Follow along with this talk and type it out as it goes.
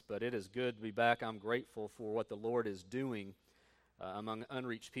but it is good to be back. I'm grateful for what the Lord is doing among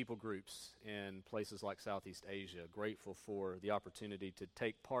unreached people groups in places like Southeast Asia. Grateful for the opportunity to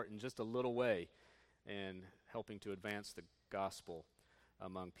take part in just a little way in helping to advance the gospel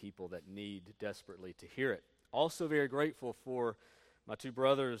among people that need desperately to hear it. Also very grateful for my two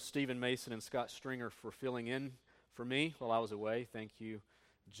brothers, Stephen Mason and Scott Stringer, for filling in for me while I was away. Thank you,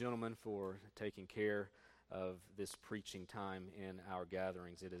 gentlemen, for taking care of this preaching time in our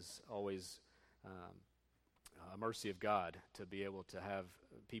gatherings. It is always a mercy of God to be able to have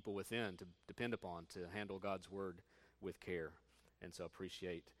people within to depend upon to handle God's word with care. And so I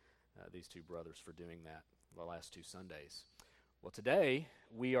appreciate these two brothers for doing that the last two Sundays. Well, today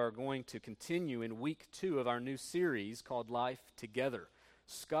we are going to continue in week 2 of our new series called Life Together.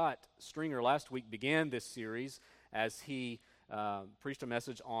 Scott Stringer last week began this series as he preached a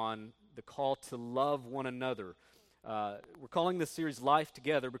message on the call to love one another. We're calling this series Life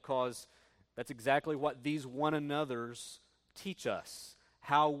Together because that's exactly what these one another's teach us.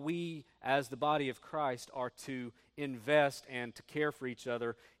 How we, as the body of Christ, are to invest and to care for each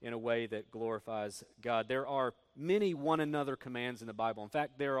other in a way that glorifies God. There are many one another commands in the Bible. In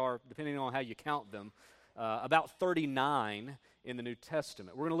fact, there are, depending on how you count them, about 39 in the New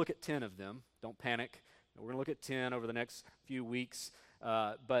Testament. We're going to look at 10 of them. Don't panic. We're going to look at 10 over the next few weeks.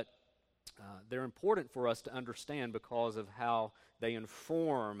 But they're important for us to understand because of how they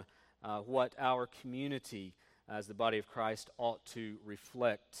inform what our community as the body of Christ ought to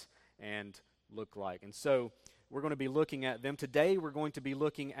reflect and look like. And so we're going to be looking at them. Today we're going to be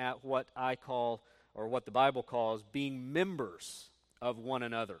looking at what I call, or what the Bible calls, being members of one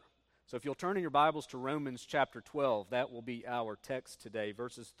another. So if you'll turn in your Bibles to Romans chapter 12, that will be our text today,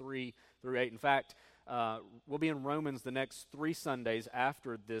 verses 3 through 8. In fact, we'll be in Romans the next 3 Sundays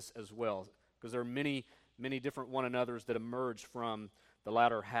after this as well, because there are many, many different one another's that emerge from the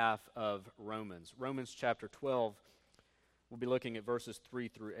latter half of Romans. Romans chapter 12, we'll be looking at verses 3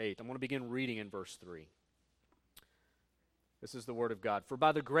 through 8. I'm going to begin reading in verse 3. This is the word of God. For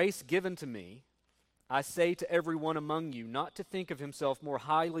by the grace given to me, I say to everyone among you not to think of himself more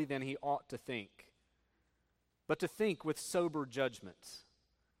highly than he ought to think, but to think with sober judgment,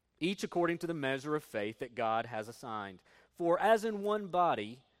 each according to the measure of faith that God has assigned. For as in one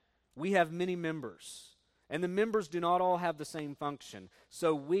body we have many members, and the members do not all have the same function.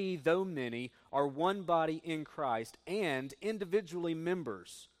 So we, though many, are one body in Christ, and individually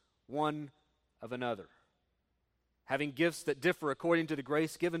members one of another. Having gifts that differ according to the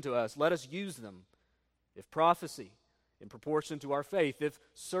grace given to us, let us use them. If prophecy, in proportion to our faith; if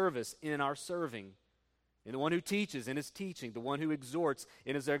service, in our serving; in the one who teaches, in his teaching; the one who exhorts,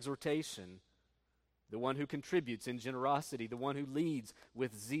 in his exhortation; the one who contributes, in generosity; the one who leads,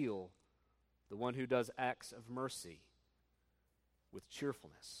 with zeal; the one who does acts of mercy, with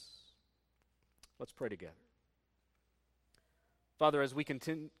cheerfulness. Let's pray together. Father, as we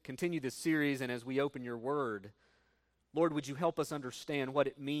continue this series and as we open your word, Lord, would you help us understand what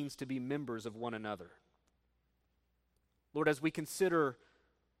it means to be members of one another? Lord, as we consider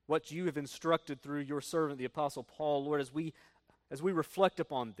what you have instructed through your servant, the Apostle Paul, Lord, as we reflect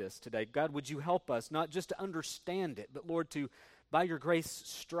upon this today, God, would you help us not just to understand it, but Lord, to, by your grace,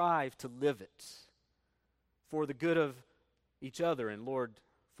 strive to live it for the good of each other and, Lord,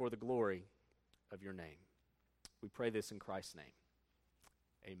 for the glory of your name. We pray this in Christ's name.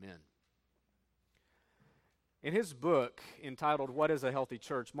 Amen. In his book entitled What is a Healthy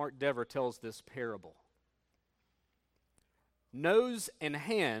Church, Mark Dever tells this parable. Nose and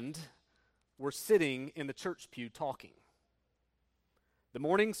hand were sitting in the church pew talking. The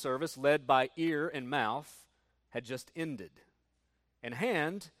morning service, led by ear and mouth, had just ended, and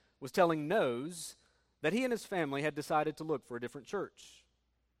Hand was telling Nose that he and his family had decided to look for a different church.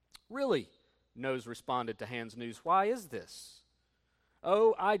 Really, Nose responded to Hand's news. Why is this?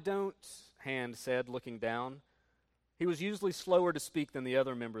 Oh, I don't, Hand said, looking down. He was usually slower to speak than the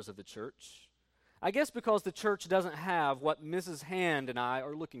other members of the church. I guess because the church doesn't have what Mrs. Hand and I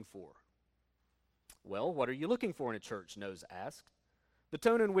are looking for. Well, what are you looking for in a church? Nose asked. The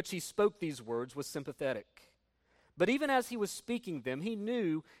tone in which he spoke these words was sympathetic. But even as he was speaking them, he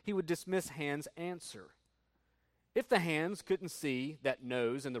knew he would dismiss Hand's answer. If the hands couldn't see that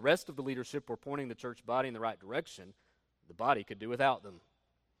Nose and the rest of the leadership were pointing the church body in the right direction, the body could do without them.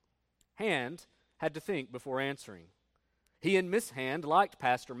 Hand had to think before answering. He and Miss Hand liked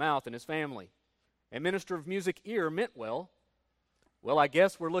Pastor Mouth and his family. And Minister of Music Ear meant well. Well, I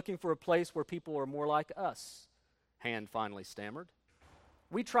guess we're looking for a place where people are more like us, Hand finally stammered.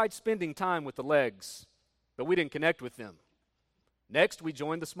 We tried spending time with the legs, but we didn't connect with them. Next, we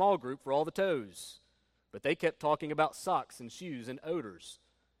joined the small group for all the toes, but they kept talking about socks and shoes and odors,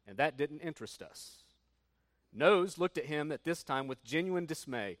 and that didn't interest us. Nose looked at him at this time with genuine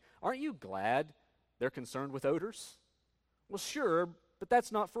dismay. Aren't you glad they're concerned with odors? Well, sure, but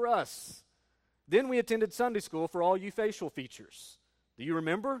that's not for us. Then we attended Sunday school for all you facial features. Do you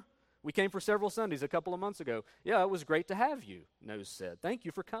remember? We came for several Sundays a couple of months ago. Yeah, it was great to have you, Nose said. Thank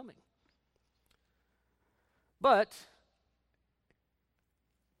you for coming. But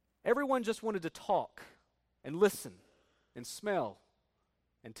everyone just wanted to talk and listen and smell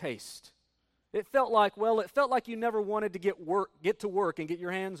and taste. It felt like you never wanted to get to work and get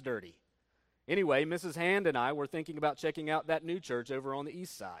your hands dirty. Anyway, Mrs. Hand and I were thinking about checking out that new church over on the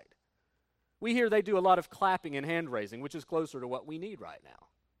east side. We hear they do a lot of clapping and hand raising, which is closer to what we need right now.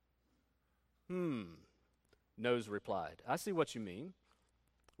 Nose replied. I see what you mean.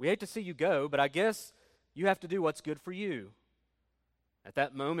 We hate to see you go, but I guess you have to do what's good for you. At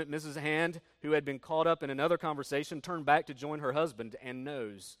that moment, Mrs. Hand, who had been caught up in another conversation, turned back to join her husband and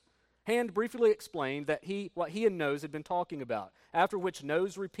Nose. Hand briefly explained what he and Nose had been talking about, after which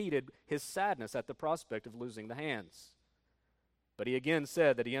Nose repeated his sadness at the prospect of losing the hands. But he again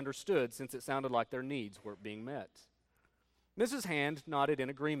said that he understood, since it sounded like their needs weren't being met. Mrs. Hand nodded in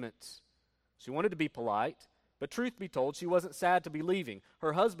agreement. She wanted to be polite, but truth be told, she wasn't sad to be leaving.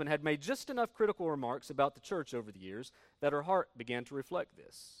 Her husband had made just enough critical remarks about the church over the years that her heart began to reflect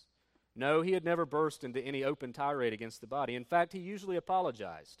this. No, he had never burst into any open tirade against the body. In fact, he usually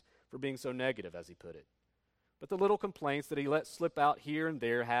apologized for being so negative, as he put it. But the little complaints that he let slip out here and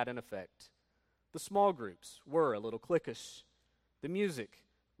there had an effect. The small groups were a little cliquish. The music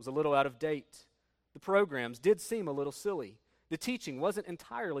was a little out of date. The programs did seem a little silly. The teaching wasn't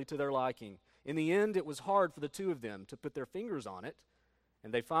entirely to their liking. In the end, it was hard for the two of them to put their fingers on it,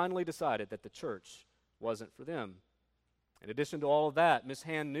 and they finally decided that the church wasn't for them. In addition to all of that, Miss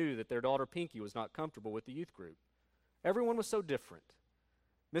Hand knew that their daughter Pinky was not comfortable with the youth group. Everyone was so different.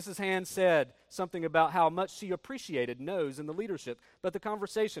 Mrs. Hand said something about how much she appreciated Nose and the leadership, but the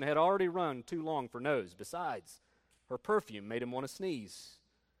conversation had already run too long for Nose. Besides, her perfume made him want to sneeze.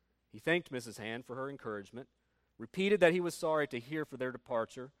 He thanked Mrs. Hand for her encouragement, repeated that he was sorry to hear for their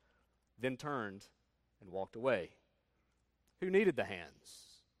departure, then turned and walked away. Who needed the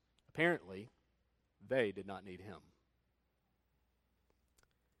hands? Apparently, they did not need him.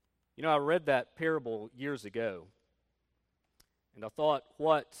 You know, I read that parable years ago, and I thought,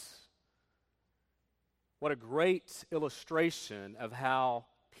 what a great illustration of how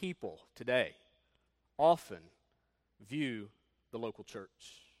people today often view the local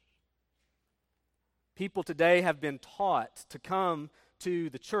church. People today have been taught to come to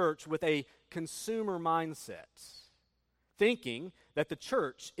the church with a consumer mindset, thinking that the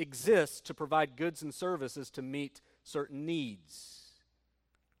church exists to provide goods and services to meet certain needs.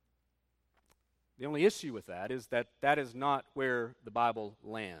 The only issue with that is that is not where the Bible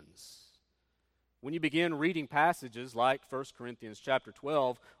lands. When you begin reading passages like 1 Corinthians chapter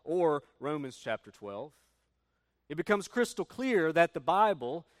 12 or Romans chapter 12, it becomes crystal clear that the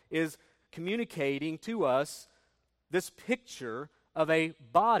Bible is communicating to us this picture of a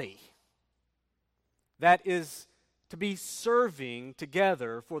body that is to be serving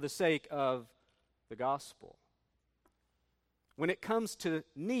together for the sake of the gospel. When it comes to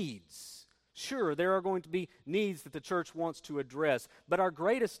needs, sure, there are going to be needs that the church wants to address, but our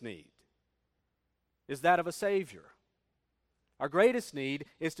greatest need is that of a Savior. Our greatest need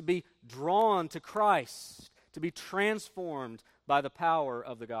is to be drawn to Christ, to be transformed by the power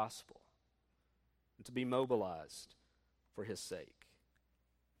of the gospel, and to be mobilized for His sake.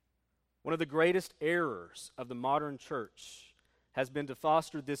 One of the greatest errors of the modern church has been to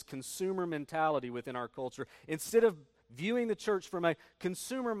foster this consumer mentality within our culture. Instead of viewing the church from a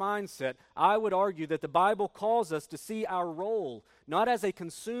consumer mindset, I would argue that the Bible calls us to see our role not as a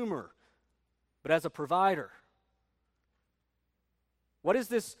consumer, but as a provider. What is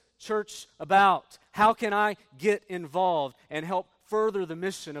this church about? How can I get involved and help further the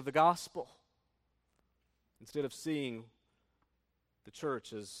mission of the gospel? Instead of seeing the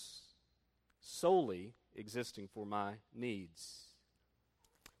church as solely existing for my needs.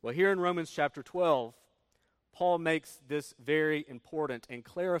 Well, here in Romans chapter 12, Paul makes this very important and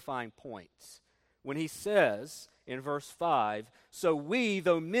clarifying point when he says in verse 5, so we,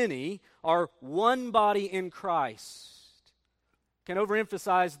 though many, are one body in Christ. Can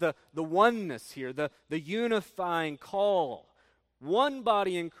overemphasize the oneness here, the unifying call. One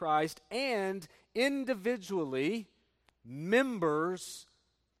body in Christ and individually members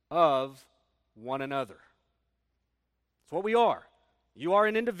of one another. It's what we are. You are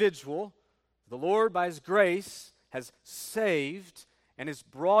an individual. The Lord, by His grace, has saved and is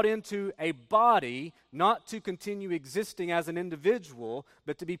brought into a body, not to continue existing as an individual,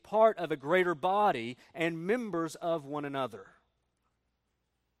 but to be part of a greater body and members of one another.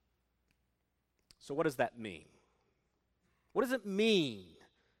 So what does that mean? What does it mean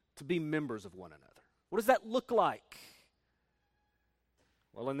to be members of one another? What does that look like?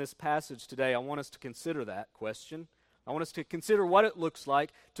 Well, in this passage today, I want us to consider that question. I want us to consider what it looks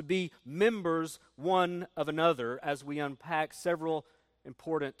like to be members one of another as we unpack several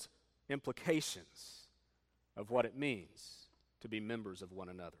important implications of what it means to be members of one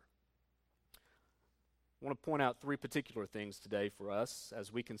another. I want to point out three particular things today for us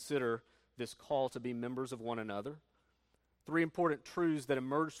as we consider this call to be members of one another. Three important truths that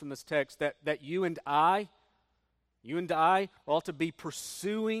emerge from this text that you and I ought to be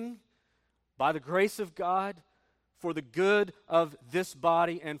pursuing by the grace of God for the good of this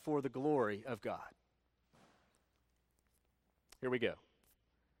body and for the glory of God. Here we go.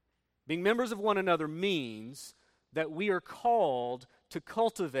 Being members of one another means that we are called to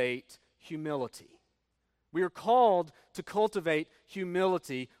cultivate humility. We are called to cultivate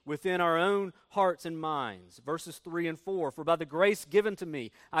humility within our own hearts and minds. Verses 3 and 4, "For by the grace given to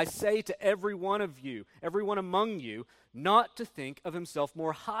me, I say to every one of you, every one among you, not to think of himself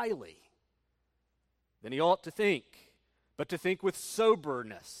more highly than he ought to think, but to think with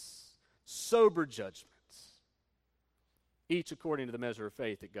soberness, sober judgments, each according to the measure of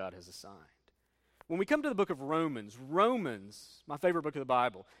faith that God has assigned." When we come to the book of Romans, my favorite book of the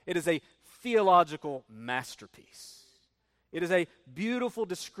Bible, it is a theological masterpiece. It is a beautiful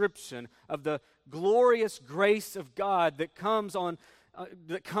description of the glorious grace of God that comes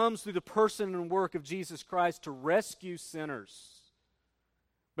through the person and work of Jesus Christ to rescue sinners.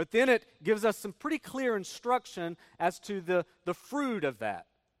 But then it gives us some pretty clear instruction as to the fruit of that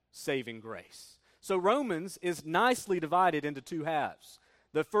saving grace. So Romans is nicely divided into two halves.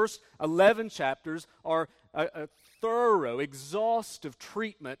 The first 11 chapters are a thorough, exhaustive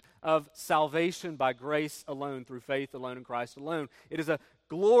treatment of salvation by grace alone, through faith alone in Christ alone. It is a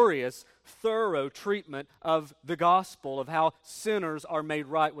glorious, thorough treatment of the gospel, of how sinners are made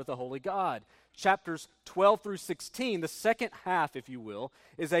right with the holy God. Chapters 12 through 16, the second half, if you will,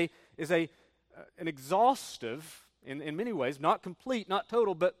 is an exhaustive, in many ways, not complete, not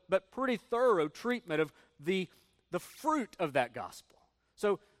total, but pretty thorough treatment of the fruit of that gospel.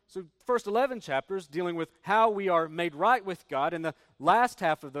 So first 11 chapters dealing with how we are made right with God, and the last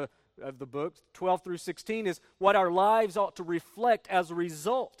half of the book, 12 through 16, is what our lives ought to reflect as a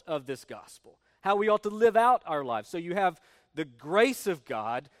result of this gospel, how we ought to live out our lives. So you have the grace of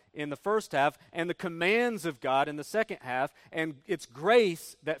God in the first half and the commands of God in the second half, and it's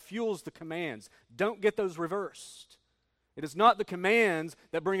grace that fuels the commands. Don't get those reversed. It is not the commands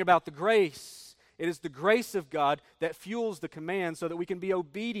that bring about the grace. It is the grace of God that fuels the command so that we can be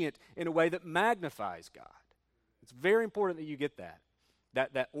obedient in a way that magnifies God. It's very important that you get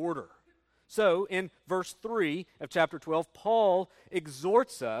that order. So in verse 3 of chapter 12, Paul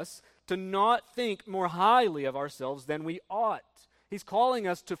exhorts us to not think more highly of ourselves than we ought. He's calling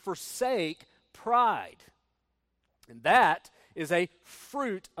us to forsake pride. And that is a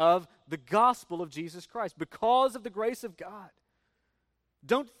fruit of the gospel of Jesus Christ because of the grace of God.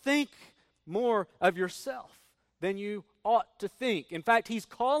 Don't think more of yourself than you ought to think. In fact, he's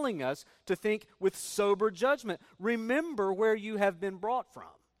calling us to think with sober judgment. Remember where you have been brought from.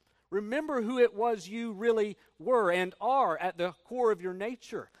 Remember who it was you really were and are at the core of your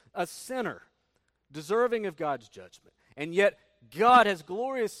nature, a sinner, deserving of God's judgment. And yet, God has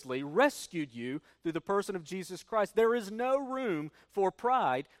gloriously rescued you through the person of Jesus Christ. There is no room for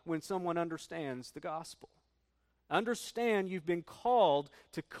pride when someone understands the gospel. Understand you've been called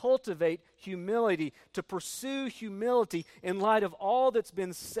to cultivate humility, to pursue humility in light of all that's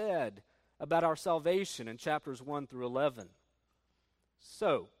been said about our salvation in chapters 1 through 11.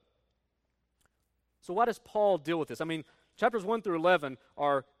 So why does Paul deal with this? I mean, chapters 1 through 11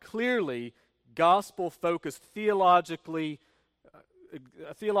 are clearly gospel-focused, a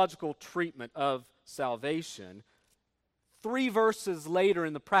theological treatment of salvation. 3 verses later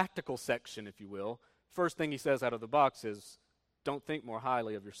in the practical section, if you will, first thing he says out of the box is, don't think more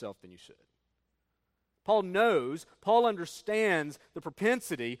highly of yourself than you should. Paul understands the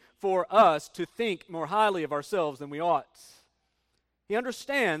propensity for us to think more highly of ourselves than we ought. He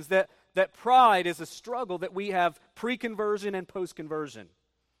understands that pride is a struggle that we have pre-conversion and post-conversion.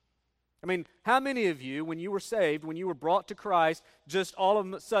 I mean, how many of you, when you were saved, when you were brought to Christ, just all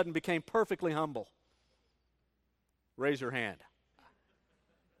of a sudden became perfectly humble? Raise your hand.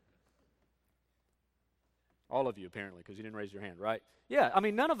 All of you, apparently, because you didn't raise your hand, right? Yeah, I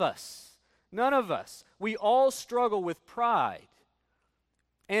mean, none of us. We all struggle with pride.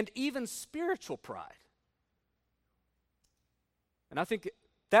 and even spiritual pride. And I think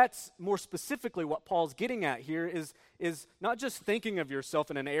that's more specifically what Paul's getting at here is not just thinking of yourself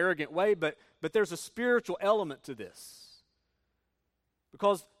in an arrogant way, but there's a spiritual element to this.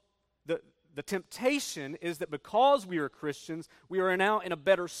 Because the temptation is that because we are Christians, we are now in a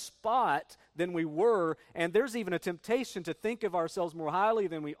better spot than we were, and there's even a temptation to think of ourselves more highly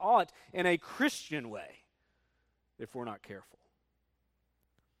than we ought in a Christian way, if we're not careful.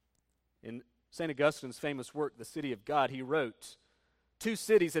 In St. Augustine's famous work, The City of God, he wrote, "Two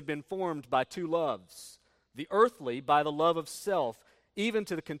cities have been formed by two loves, the earthly by the love of self, even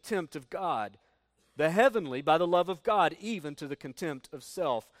to the contempt of God, the heavenly by the love of God, even to the contempt of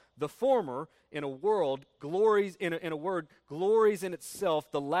self. The former, in a word, glories in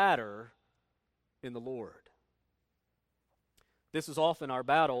itself, the latter in the Lord." This is often our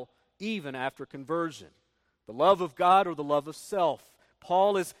battle, even after conversion. The love of God or the love of self.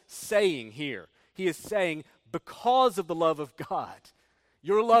 Paul is saying here, he is saying, because of the love of God,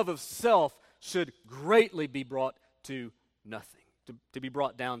 your love of self should greatly be brought to nothing, to be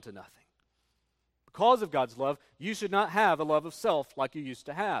brought down to nothing. Because of God's love, you should not have a love of self like you used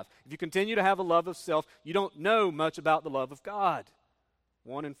to have. If you continue to have a love of self, you don't know much about the love of God.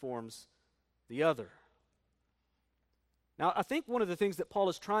 One informs the other. Now, I think one of the things that Paul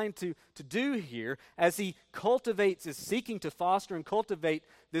is trying to do here, as he is seeking to foster and cultivate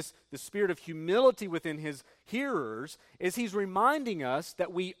the spirit of humility within his hearers, is he's reminding us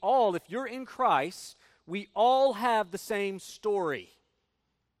that we all, if you're in Christ, we all have the same story.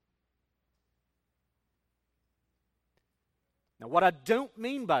 Now, what I don't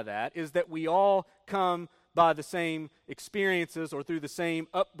mean by that is that we all come by the same experiences or through the same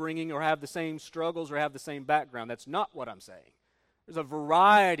upbringing or have the same struggles or have the same background. That's not what I'm saying. There's a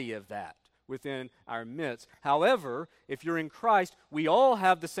variety of that within our midst. However, if you're in Christ, we all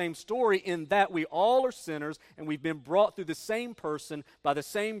have the same story in that we all are sinners and we've been brought through the same person by the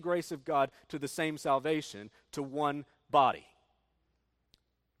same grace of God to the same salvation, to one body.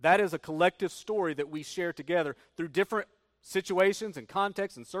 That is a collective story that we share together through different situations and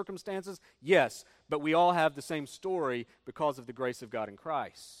contexts and circumstances, yes, but we all have the same story because of the grace of God in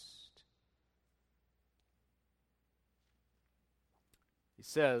Christ. He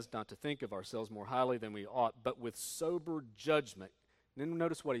says not to think of ourselves more highly than we ought, but with sober judgment. And then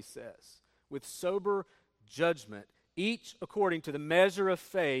notice what he says. With sober judgment, each according to the measure of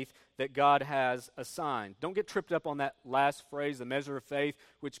faith that God has assigned. Don't get tripped up on that last phrase, the measure of faith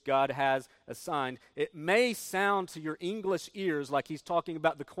which God has assigned. It may sound to your English ears like he's talking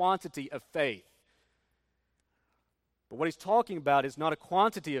about the quantity of faith. But what he's talking about is not a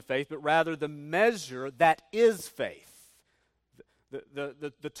quantity of faith, but rather the measure that is faith.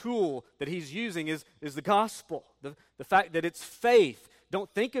 The tool that he's using is the gospel, the fact that it's faith.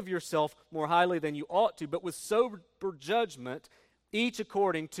 Don't think of yourself more highly than you ought to, but with sober judgment, each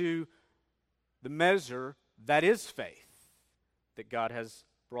according to the measure that is faith that God has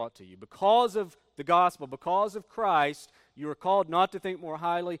brought to you. Because of the gospel, because of Christ, you are called not to think more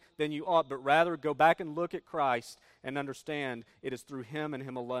highly than you ought, but rather go back and look at Christ and understand it is through Him and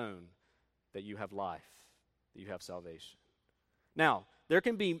Him alone that you have life, that you have salvation. Now, there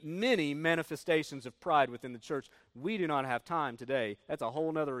can be many manifestations of pride within the church. We do not have time today. That's a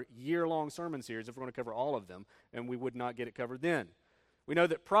whole other year-long sermon series if we're going to cover all of them, and we would not get it covered then. We know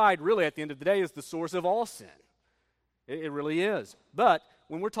that pride really at the end of the day is the source of all sin. It really is. But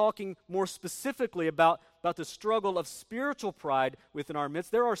when we're talking more specifically about the struggle of spiritual pride within our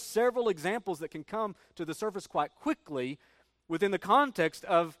midst, there are several examples that can come to the surface quite quickly within the context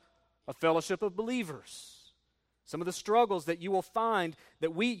of a fellowship of believers. Some of the struggles that you will find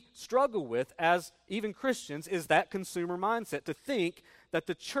that we struggle with as even Christians is that consumer mindset, to think that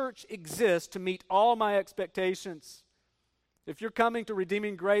the church exists to meet all my expectations. If you're coming to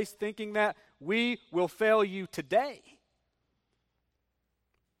Redeeming Grace thinking that, we will fail you today.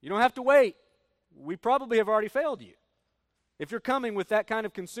 You don't have to wait. We probably have already failed you. If you're coming with that kind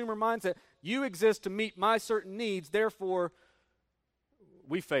of consumer mindset, you exist to meet my certain needs, therefore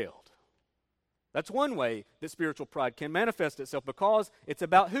we failed. That's one way that spiritual pride can manifest itself, because it's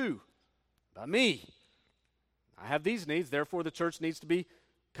about who? About me. I have these needs, therefore the church needs to be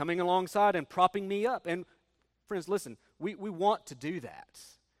coming alongside and propping me up. And friends, listen, we want to do that.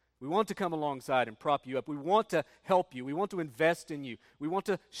 We want to come alongside and prop you up. We want to help you. We want to invest in you. We want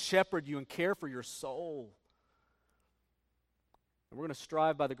to shepherd you and care for your soul. And we're going to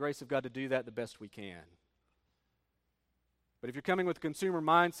strive by the grace of God to do that the best we can. But if you're coming with a consumer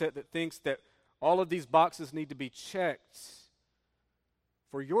mindset that thinks that all of these boxes need to be checked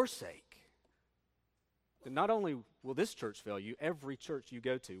for your sake, then not only will this church fail you, every church you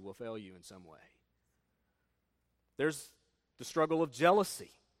go to will fail you in some way. There's the struggle of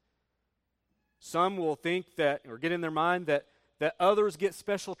jealousy. Some will think that, or get in their mind that others get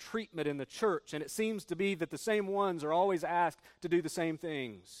special treatment in the church, and it seems to be that the same ones are always asked to do the same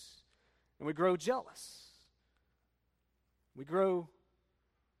things. And we grow jealous. We grow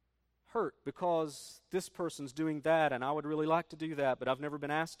hurt because this person's doing that, and I would really like to do that, but I've never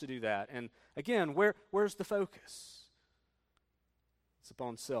been asked to do that. And again, where's the focus? It's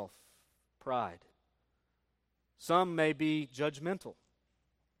upon self, pride. Some may be judgmental,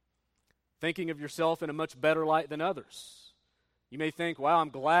 thinking of yourself in a much better light than others. You may think, wow, I'm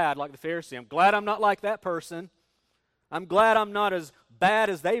glad, like the Pharisee, I'm glad I'm not like that person. I'm glad I'm not as bad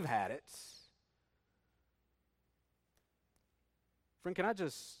as they've had it. Friend, can I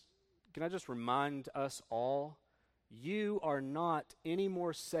just remind us all, you are not any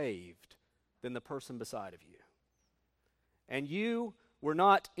more saved than the person beside of you. And you were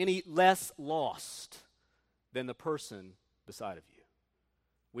not any less lost than the person beside of you.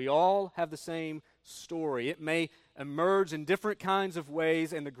 We all have the same story. It may emerge in different kinds of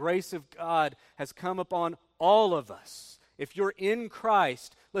ways, and the grace of God has come upon all of us. If you're in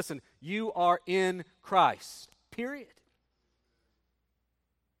Christ, listen, you are in Christ, period.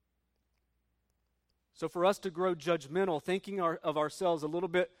 So for us to grow judgmental, thinking of ourselves a little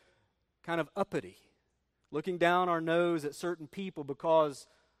bit kind of uppity, looking down our nose at certain people because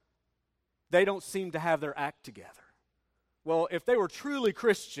they don't seem to have their act together. Well, if they were truly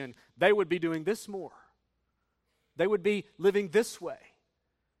Christian, they would be doing this more. They would be living this way.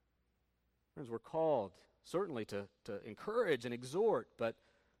 Friends, we're called certainly to encourage and exhort, but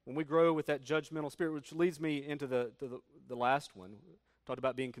when we grow with that judgmental spirit, which leads me into the last one, talked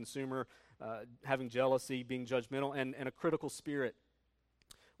about being consumer, having jealousy, being judgmental, and a critical spirit.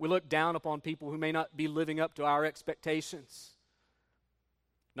 We look down upon people who may not be living up to our expectations.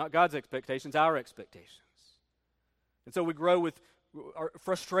 Not God's expectations, our expectations. And so we grow with, our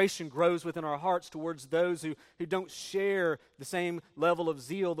frustration grows within our hearts towards those who don't share the same level of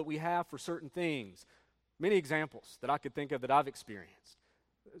zeal that we have for certain things. Many examples that I could think of that I've experienced.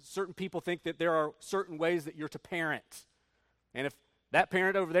 Certain people think that there are certain ways that you're to parent. And if that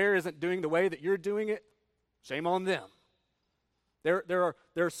parent over there isn't doing the way that you're doing it, shame on them. There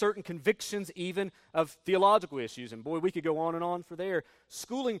are certain convictions even of theological issues, and boy, we could go on and on for there.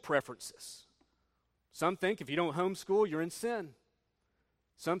 Schooling preferences. Some think if you don't homeschool, you're in sin.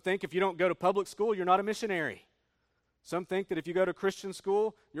 Some think if you don't go to public school, you're not a missionary. Some think that if you go to Christian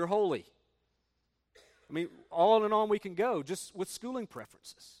school, you're holy. I mean, on and on we can go just with schooling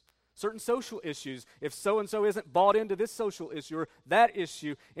preferences. Certain social issues, if so-and-so isn't bought into this social issue or that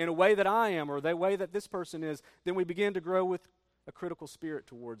issue in a way that I am or the way that this person is, then we begin to grow with a critical spirit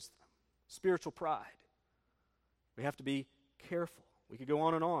towards them. Spiritual pride. We have to be careful. We could go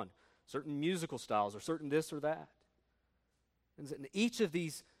on and on. Certain musical styles or certain this or that. And in each of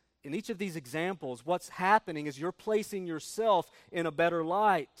these examples, what's happening is you're placing yourself in a better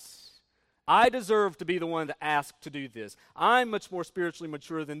light. I deserve to be the one to ask to do this. I'm much more spiritually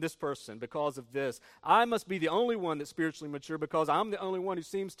mature than this person because of this. I must be the only one that's spiritually mature because I'm the only one who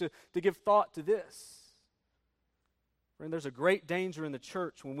seems to give thought to this. Friend, there's a great danger in the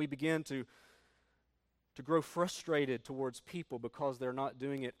church when we begin to grow frustrated towards people because they're not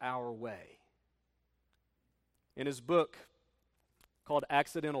doing it our way. In his book called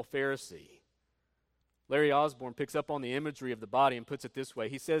Accidental Pharisee, Larry Osborne picks up on the imagery of the body and puts it this way.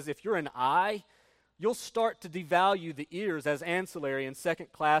 He says, if you're an eye, you'll start to devalue the ears as ancillary and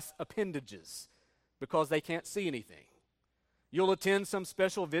second-class appendages because they can't see anything. You'll attend some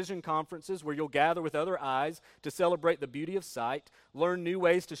special vision conferences where you'll gather with other eyes to celebrate the beauty of sight, learn new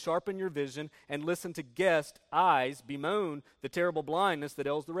ways to sharpen your vision, and listen to guest eyes bemoan the terrible blindness that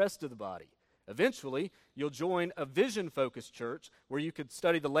ails the rest of the body. Eventually, you'll join a vision-focused church where you could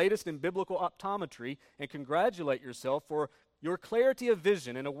study the latest in biblical optometry and congratulate yourself for your clarity of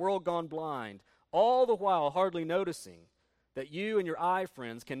vision in a world gone blind, all the while hardly noticing that you and your eye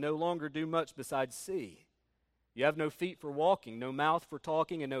friends can no longer do much besides see. You have no feet for walking, no mouth for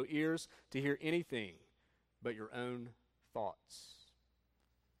talking, and no ears to hear anything but your own thoughts.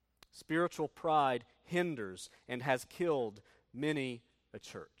 Spiritual pride hinders and has killed many a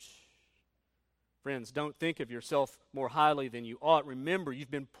church. Friends, don't think of yourself more highly than you ought. Remember,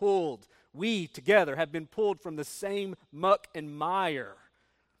 you've been pulled. We together have been pulled from the same muck and mire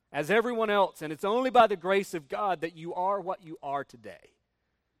as everyone else, and it's only by the grace of God that you are what you are today.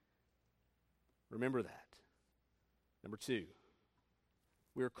 Remember that. Number 2,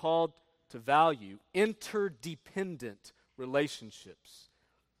 we are called to value interdependent relationships.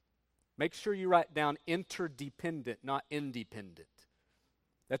 Make sure you write down interdependent, not independent.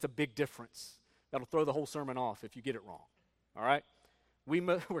 That's a big difference. That'll throw the whole sermon off if you get it wrong. All right?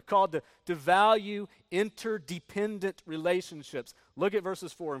 We're called to value interdependent relationships. Look at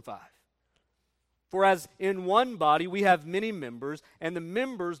verses 4 and 5. For as in one body we have many members, and the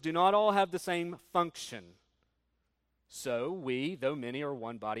members do not all have the same function. So we, though many, are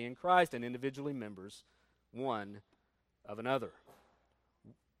one body in Christ, and individually members one of another.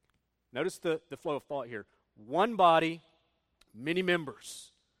 Notice the flow of thought here. One body, many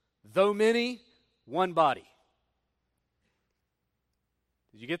members. Though many, one body.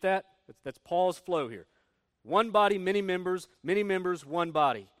 Did you get that? That's Paul's flow here. One body, many members, one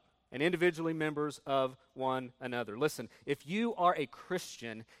body, and individually members of one another. Listen, if you are a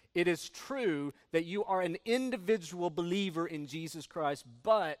Christian, it is true that you are an individual believer in Jesus Christ,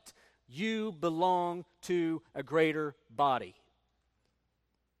 but you belong to a greater body.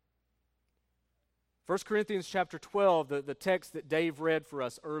 1 Corinthians chapter 12, the text that Dave read for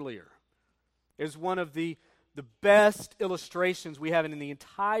us earlier, is one of the best illustrations we have in the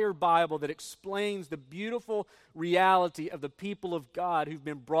entire Bible that explains the beautiful reality of the people of God who've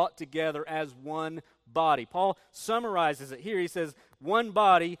been brought together as one body. Paul summarizes it here. He says, one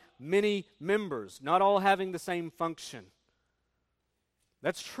body, many members, not all having the same function.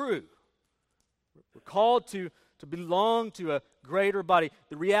 That's true. We're called to belong to a greater body.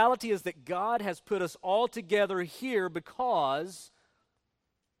 The reality is that God has put us all together here because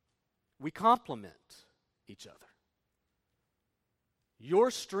we complement each other. Your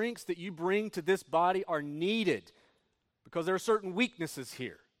strengths that you bring to this body are needed because there are certain weaknesses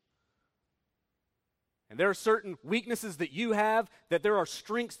here. And there are certain weaknesses that you have that there are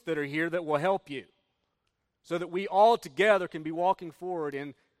strengths that are here that will help you so that we all together can be walking forward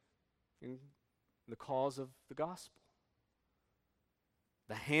in the cause of the gospel.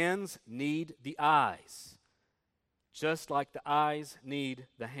 The hands need the eyes, just like the eyes need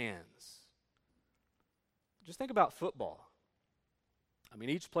the hands. Just think about football. I mean,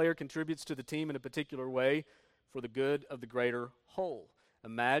 each player contributes to the team in a particular way for the good of the greater whole.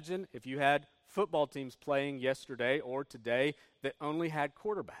 Imagine if you had football teams playing yesterday or today that only had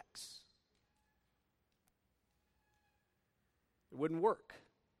quarterbacks. It wouldn't work.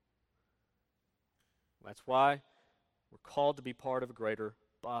 That's why we're called to be part of a greater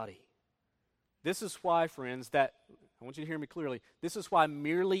body. This is why, friends, that, I want you to hear me clearly, this is why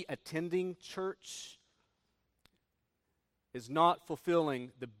merely attending church is not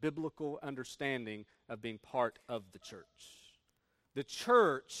fulfilling the biblical understanding of being part of the church. The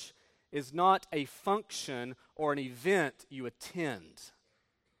church is not a function or an event you attend.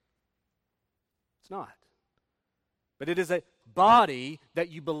 It's not. But it is a body that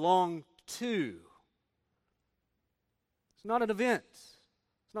you belong to. It's not an event.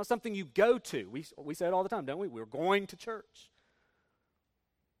 It's not something you go to. We say it all the time, don't we? We're going to church.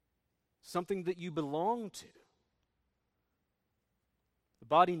 Something that you belong to. The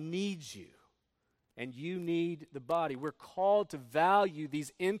body needs you, and you need the body. We're called to value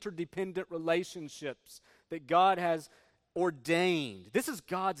these interdependent relationships that God has ordained. This is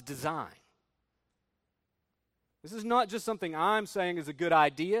God's design. This is not just something I'm saying is a good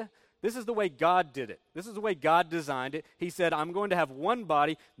idea. This is the way God did it. This is the way God designed it. He said, I'm going to have one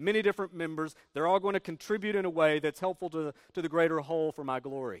body, many different members. They're all going to contribute in a way that's helpful to the greater whole for my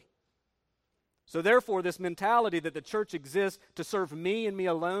glory. So therefore, this mentality that the church exists to serve me and me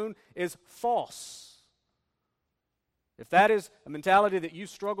alone is false. If that is a mentality that you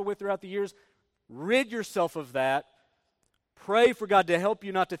struggle with throughout the years, rid yourself of that. Pray for God to help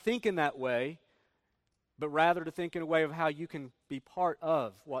you not to think in that way, but rather to think in a way of how you can be part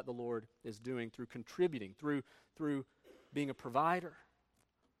of what the Lord is doing through contributing, through being a provider.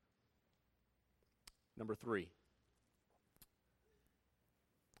 Number 3.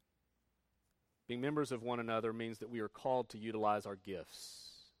 Being members of one another means that we are called to utilize our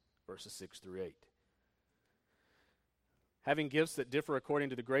gifts. Verses 6 through 8. Having gifts that differ according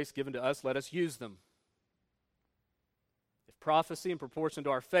to the grace given to us, let us use them. If prophecy in proportion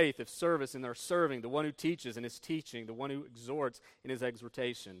to our faith, if service in our serving, the one who teaches in his teaching, the one who exhorts in his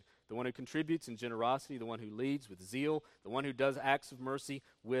exhortation, the one who contributes in generosity, the one who leads with zeal, the one who does acts of mercy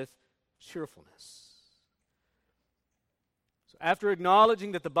with cheerfulness. So after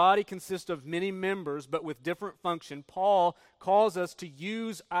acknowledging that the body consists of many members but with different function, Paul calls us to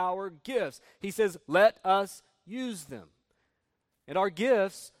use our gifts. He says, let us use them. And our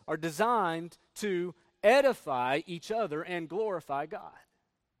gifts are designed to edify each other and glorify God.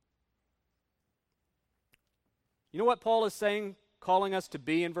 You know what Paul is saying, calling us to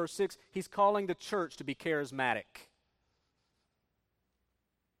be in verse 6? He's calling the church to be charismatic.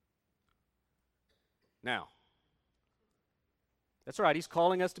 now. That's right, he's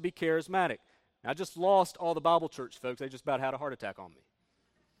calling us to be charismatic. I just lost all the Bible church folks. They just about had a heart attack on me.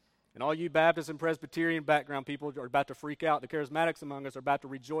 And all you Baptist and Presbyterian background people are about to freak out. The charismatics among us are about to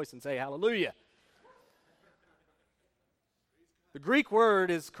rejoice and say, hallelujah. The Greek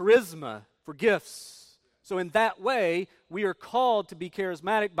word is charisma, for gifts. So in that way, we are called to be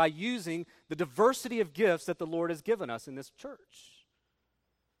charismatic by using the diversity of gifts that the Lord has given us in this church.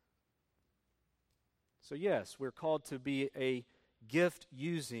 So yes, we're called to be a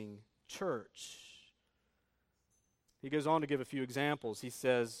gift-using church. He goes on to give a few examples. He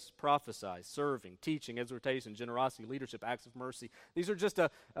says, prophesy, serving, teaching, exhortation, generosity, leadership, acts of mercy. These are just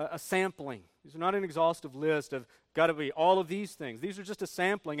a sampling. These are not an exhaustive list of, got to be all of these things. These are just a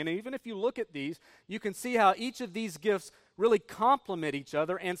sampling. And even if you look at these, you can see how each of these gifts really complement each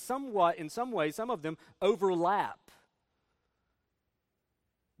other and somewhat, in some ways, some of them overlap.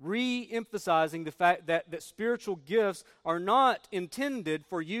 Re-emphasizing the fact that spiritual gifts are not intended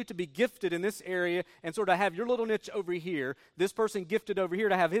for you to be gifted in this area and sort of have your little niche over here, this person gifted over here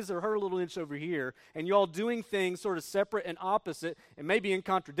to have his or her little niche over here, and you all doing things sort of separate and opposite and maybe in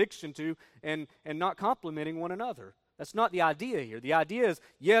contradiction to and not complementing one another. That's not the idea here. The idea is,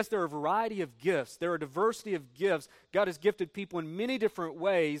 yes, there are a variety of gifts. There are a diversity of gifts. God has gifted people in many different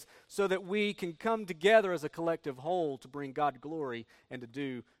ways so that we can come together as a collective whole to bring God glory and to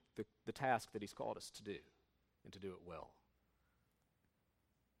do the task that He's called us to do and to do it well.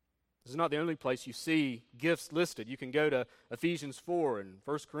 This is not the only place you see gifts listed. You can go to Ephesians 4 and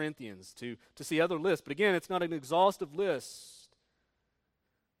 1 Corinthians to see other lists. But again, it's not an exhaustive list.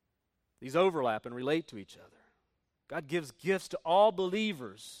 These overlap and relate to each other. God gives gifts to all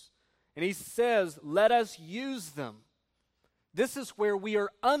believers, and He says, let us use them. This is where we are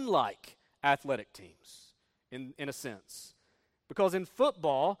unlike athletic teams, in a sense. Because in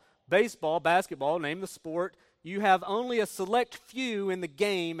football, baseball, basketball, name the sport, you have only a select few in the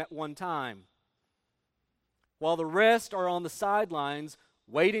game at one time, while the rest are on the sidelines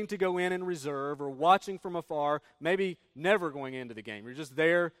waiting to go in reserve or watching from afar, maybe never going into the game. You're just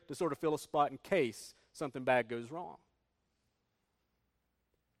there to sort of fill a spot in case something bad goes wrong.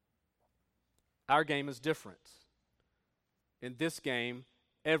 Our game is different. In this game,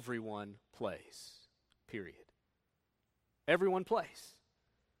 everyone plays, period. Everyone plays.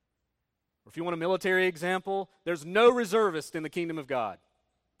 Or if you want a military example, there's no reservist in the kingdom of God.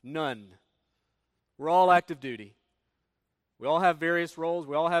 None. We're all active duty. We all have various roles.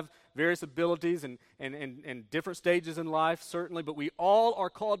 We all have various abilities and different stages in life, certainly, but we all are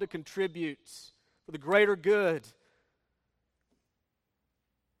called to contribute for the greater good.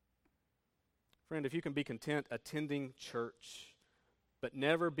 Friend, if you can be content attending church, but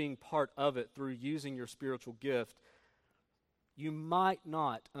never being part of it through using your spiritual gift, you might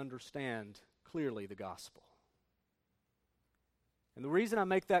not understand clearly the gospel. And the reason I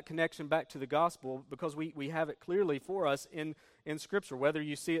make that connection back to the gospel, because we have it clearly for us in Scripture. Whether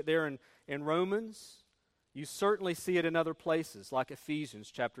you see it there in Romans, you certainly see it in other places, like Ephesians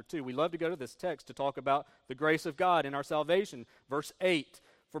chapter 2. We love to go to this text to talk about the grace of God in our salvation. Verse 8,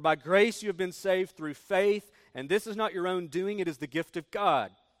 for by grace you have been saved through faith, and this is not your own doing, it is the gift of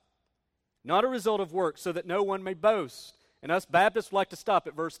God. Not a result of works, so that no one may boast. And us Baptists like to stop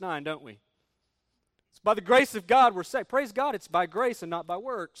at verse 9, don't we? It's by the grace of God we're saved. Praise God, it's by grace and not by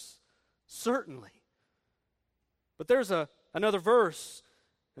works. Certainly. But there's another verse,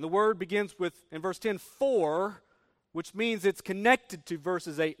 and the word begins with, in verse 10, for, which means it's connected to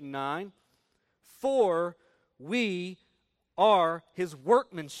verses 8 and 9. For we are His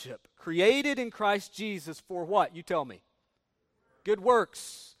workmanship, created in Christ Jesus for what? You tell me. Good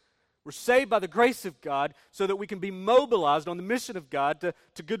works. We're saved by the grace of God so that we can be mobilized on the mission of God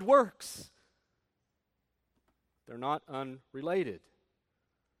to good works. They're not unrelated.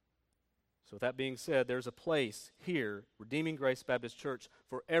 So with that being said, there's a place here, Redeeming Grace Baptist Church,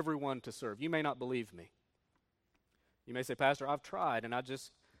 for everyone to serve. You may not believe me. You may say, Pastor, I've tried and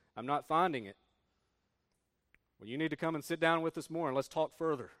I'm not finding it. Well, you need to come and sit down with us more and let's talk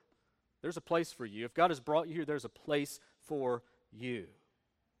further. There's a place for you. If God has brought you here, there's a place for you.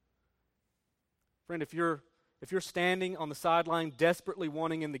 Friend, if you're standing on the sideline desperately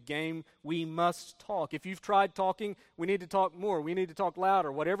wanting in the game, we must talk. If you've tried talking, we need to talk more. We need to talk louder.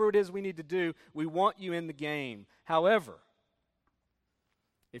 Whatever it is we need to do, we want you in the game. However,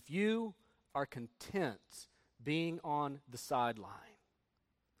 if you are content being on the sideline,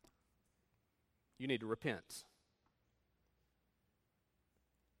 you need to repent.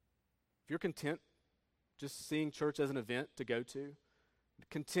 If you're content just seeing church as an event to go to,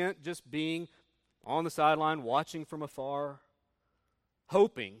 content just being on the sideline, watching from afar,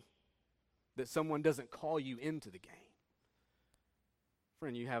 hoping that someone doesn't call you into the game.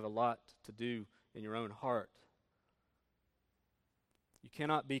 Friend, you have a lot to do in your own heart. You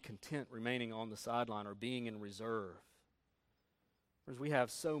cannot be content remaining on the sideline or being in reserve. Friends, we have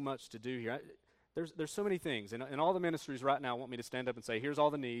so much to do here. There's so many things, and all the ministries right now want me to stand up and say, here's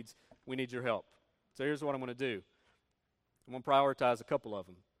all the needs, we need your help. So here's what I'm going to do. I'm going to prioritize a couple of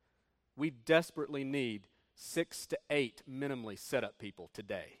them. We desperately need 6 to 8 minimally set up people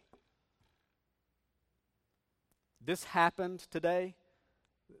today. This happened today,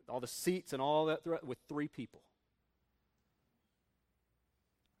 all the seats and all that, with 3 people.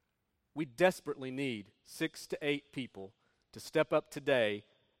 We desperately need 6 to 8 people to step up today.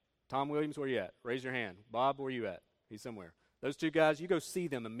 Tom Williams, where you at? Raise your hand. Bob, where you at? He's somewhere. Those 2 guys, you go see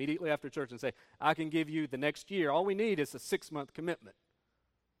them immediately after church and say, I can give you the next year. All we need is a 6-month commitment.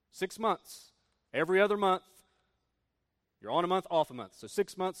 6 months. Every other month. You're on a month, off a month. So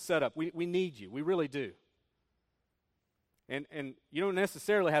 6 months set up. We need you. We really do. And you don't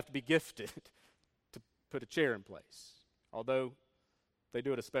necessarily have to be gifted to put a chair in place, although they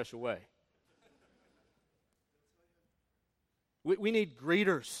do it a special way. We need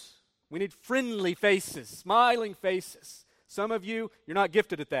greeters. We need friendly faces, smiling faces. Some of you, you're not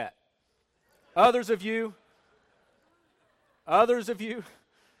gifted at that. Others of you,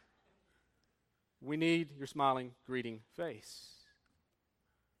 we need your smiling, greeting face.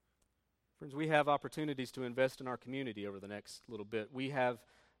 Friends, we have opportunities to invest in our community over the next little bit. We have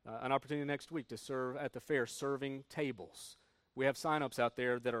an opportunity next week to serve at the fair, serving tables. We have sign-ups out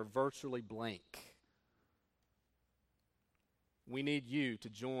there that are virtually blank. We need you to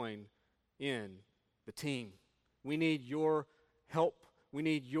join in the team. We need your help. We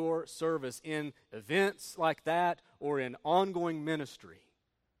need your service in events like that or in ongoing ministry.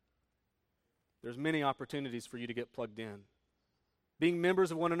 There's many opportunities for you to get plugged in. Being members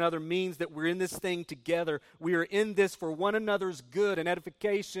of one another means that we're in this thing together. We are in this for one another's good and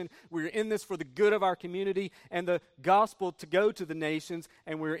edification. We're in this for the good of our community and the gospel to go to the nations,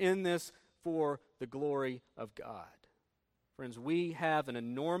 and we're in this for the glory of God. Friends, we have an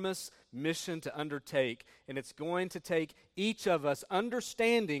enormous mission to undertake, and it's going to take each of us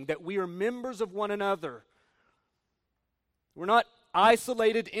understanding that we are members of one another. We're not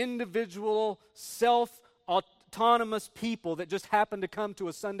isolated, individual, self-autonomous people that just happen to come to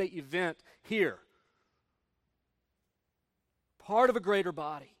a Sunday event here. Part of a greater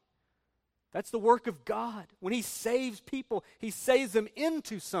body. That's the work of God. When He saves people, He saves them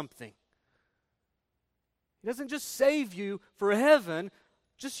into something. He doesn't just save you for heaven,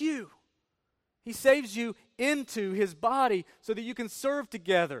 just you. He saves you into His body so that you can serve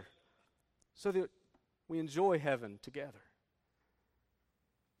together, so that we enjoy heaven together.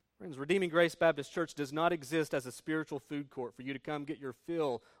 Friends, Redeeming Grace Baptist Church does not exist as a spiritual food court for you to come get your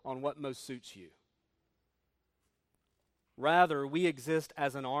fill on what most suits you. Rather, we exist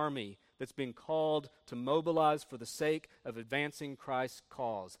as an army that's been called to mobilize for the sake of advancing Christ's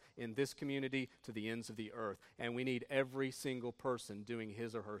cause in this community to the ends of the earth. And we need every single person doing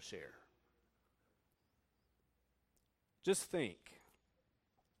his or her share. Just think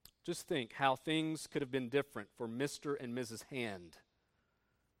how things could have been different for Mr. and Mrs. Hand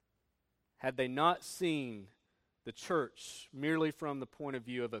had they not seen the church merely from the point of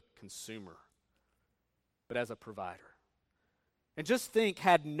view of a consumer, but as a provider. And just think,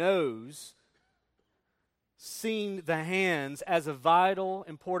 had Nose seen the hands as a vital,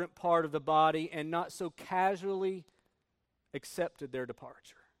 important part of the body and not so casually accepted their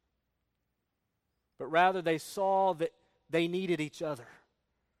departure. But rather they saw that they needed each other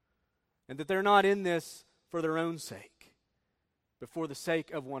and that they're not in this for their own sake, but for the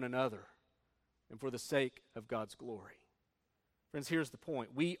sake of one another and for the sake of God's glory. Friends, here's the point.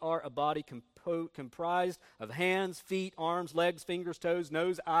 We are a body comprised of hands, feet, arms, legs, fingers, toes,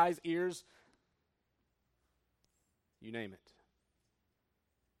 nose, eyes, ears. You name it.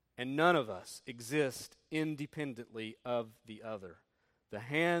 And none of us exist independently of the other. The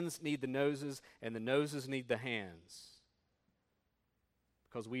hands need the noses, and the noses need the hands.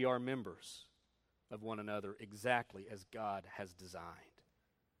 Because we are members of one another exactly as God has designed.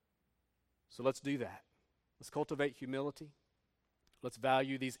 So let's do that. Let's cultivate humility. Let's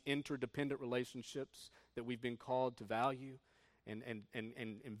value these interdependent relationships that we've been called to value and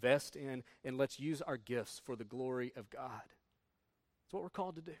invest in, and let's use our gifts for the glory of God. That's what we're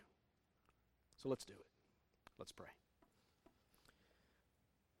called to do. So let's do it. Let's pray.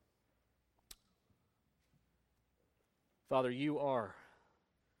 Father, you are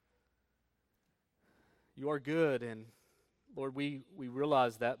good, and Lord, we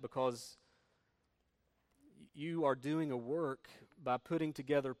realize that because you are doing a work by putting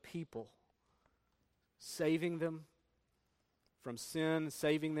together people saving them from sin,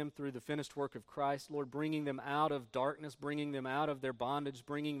 saving them through the finished work of Christ. Lord, bringing them out of darkness, bringing them out of their bondage,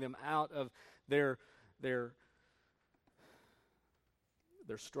 bringing them out of their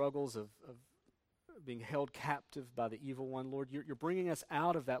struggles of being held captive by the evil one. Lord, you're bringing us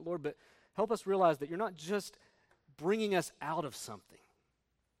out of that, Lord, but help us realize that you're not just bringing us out of something,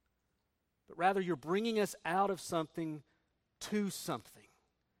 but rather you're bringing us out of something to something.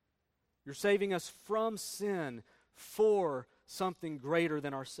 You're saving us from sin for something greater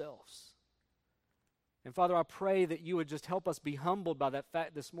than ourselves. And Father, I pray that you would just help us be humbled by that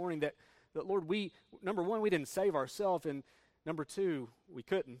fact this morning that Lord, number one, we didn't save ourselves, and number two, we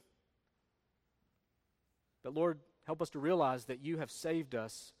couldn't. But Lord, help us to realize that you have saved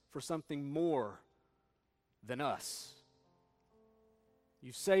us for something more than us.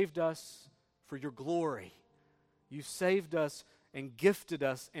 You've saved us for your glory. You've saved us and gifted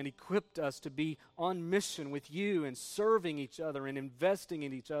us and equipped us to be on mission with you and serving each other and investing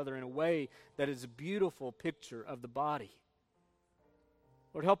in each other in a way that is a beautiful picture of the body.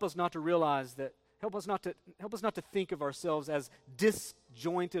 Lord, help us not to realize that, help us not to think of ourselves as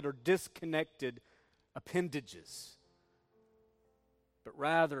disjointed or disconnected appendages, but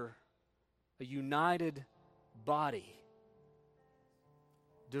rather a united body,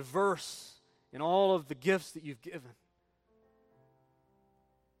 diverse in all of the gifts that you've given,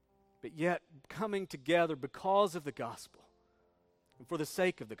 but yet coming together because of the gospel and for the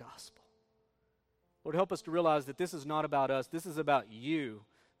sake of the gospel. Lord, help us to realize that this is not about us. This is about you.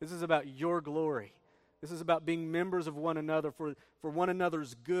 This is about your glory. This is about being members of one another for one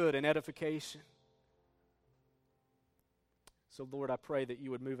another's good and edification. So, Lord, I pray that you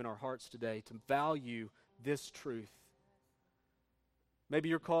would move in our hearts today to value this truth. Maybe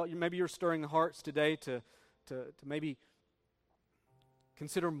you're stirring hearts today to maybe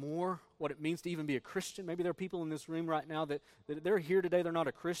consider more what it means to even be a Christian. Maybe there are people in this room right now that they're here today, they're not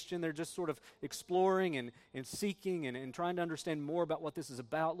a Christian, they're just sort of exploring and seeking and trying to understand more about what this is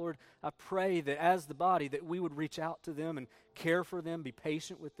about. Lord, I pray that as the body that we would reach out to them and care for them, be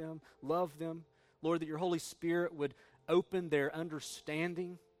patient with them, love them. Lord, that your Holy Spirit would open their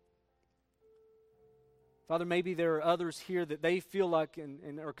understanding. Father, maybe there are others here that they feel like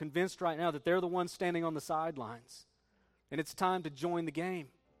and are convinced right now that they're the ones standing on the sidelines. And it's time to join the game.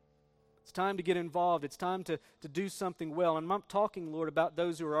 It's time to get involved. It's time to do something well. And I'm not talking, Lord, about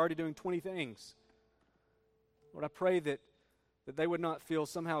those who are already doing 20 things. Lord, I pray that they would not feel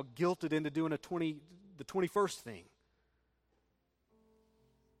somehow guilted into doing the 21st thing.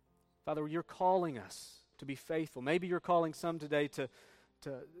 Father, you're calling us to be faithful. Maybe you're calling some today to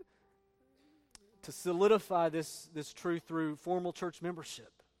solidify this truth through formal church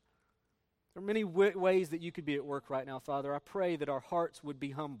membership. There are many ways that you could be at work right now, Father. I pray that our hearts would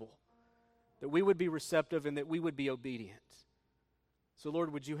be humble, that we would be receptive, and that we would be obedient. So,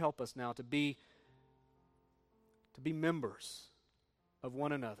 Lord, would you help us now to be members of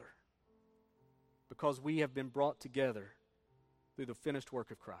one another because we have been brought together through the finished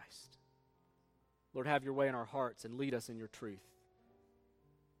work of Christ. Lord, have your way in our hearts and lead us in your truth.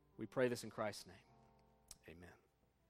 We pray this in Christ's name. Amen.